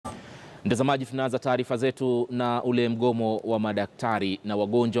Mtazamaji, tunaanza taarifa zetu na ule mgomo wa madaktari, na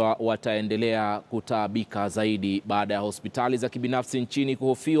wagonjwa wataendelea kutaabika zaidi baada ya hospitali za kibinafsi nchini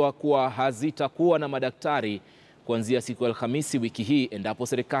kuhofiwa kuwa hazitakuwa na madaktari kuanzia siku ya Alhamisi wiki hii endapo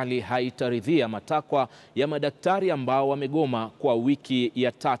serikali haitaridhia matakwa ya madaktari ambao wamegoma kwa wiki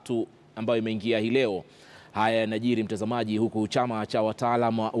ya tatu ambayo imeingia hii leo. Haya yanajiri, mtazamaji, huku chama cha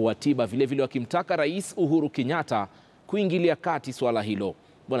wataalamu wa tiba vile wakimtaka Rais Uhuru Kenyatta kuingilia kati swala hilo.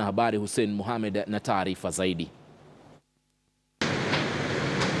 Mwanahabari Hussein Mohamed na taarifa zaidi.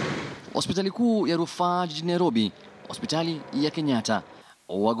 Hospitali kuu ya rufaa jijini Nairobi, hospitali ya Kenyatta,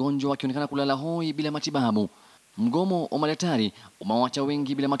 wagonjwa wakionekana kulala hoi bila matibabu. Mgomo wa madaktari umewacha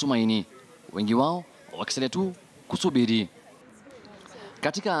wengi bila matumaini, wengi wao wakisalia tu kusubiri.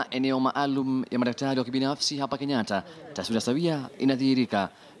 Katika eneo maalum ya madaktari wa kibinafsi hapa Kenyatta, taswira sawia inadhihirika.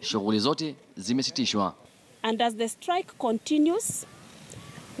 Shughuli zote zimesitishwa. And as the strike continues,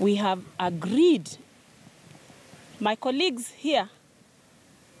 we have agreed, my colleagues here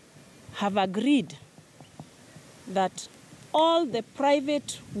have agreed that all the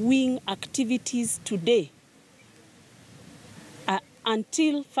private wing activities today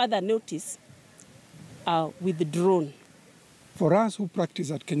until further notice are withdrawn. For us who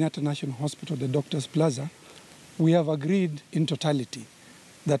practice at Kenyatta National Hospital, the Doctors Plaza, we have agreed in totality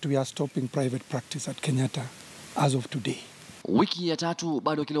that we are stopping private practice at Kenyatta as of today. Wiki ya tatu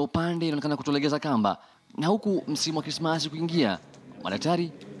bado kila upande inaonekana kutolegeza kamba, na huku msimu wa Krismasi kuingia,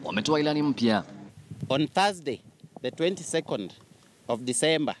 madaktari wametoa ilani mpya. On Thursday, the 22nd of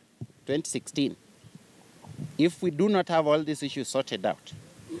December 2016, if we do not have all these issues sorted out,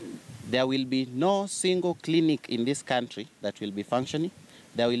 there will be no single clinic in this country that will be functioning.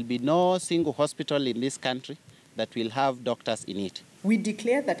 There will be no single hospital in this country that will have doctors in it. We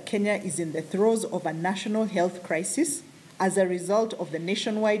declare that Kenya is in the throes of a national health crisis as a result of the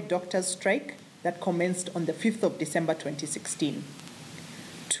nationwide doctors' strike that commenced on the 5th of December 2016.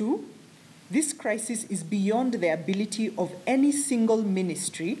 2, this crisis is beyond the ability of any single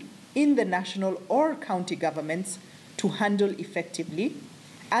ministry in the national or county governments to handle effectively,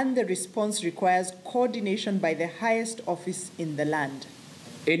 and the response requires coordination by the highest office in the land.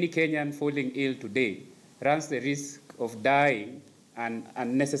 Any Kenyan falling ill today runs the risk of dying an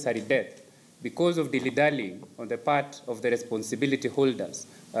unnecessary death because of dilly-dallying on the part of the responsibility holders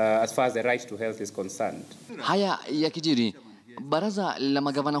as far as the right to health is concerned. Haya yakijiri, baraza la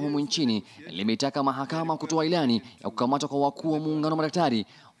magavana humu nchini limetaka mahakama kutoa ilani ya kukamatwa kwa wakuu wa muungano wa madaktari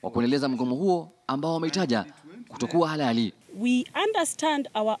wa kuendeleza mgomo huo ambao wameitaja kutokuwa halali. We understand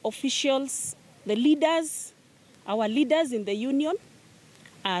our officials, the leaders, our leaders in the union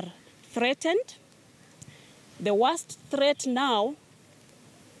are threatened. The worst threat now,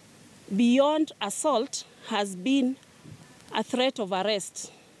 beyond assault, has been a threat of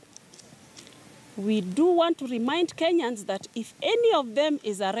arrest. We do want to remind Kenyans that if any of them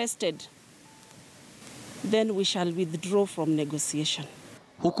is arrested, then we shall withdraw from negotiation.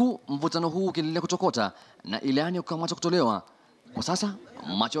 Huku mvutano huu ukiendelea kutokota na ilani ya kukamatwa kutolewa, kwa sasa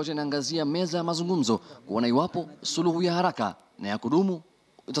macho yote yanaangazia meza ya mazungumzo kuona iwapo suluhu ya haraka na ya kudumu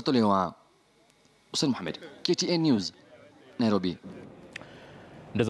itatolewa. Hussein Mohamed, KTN News, Nairobi.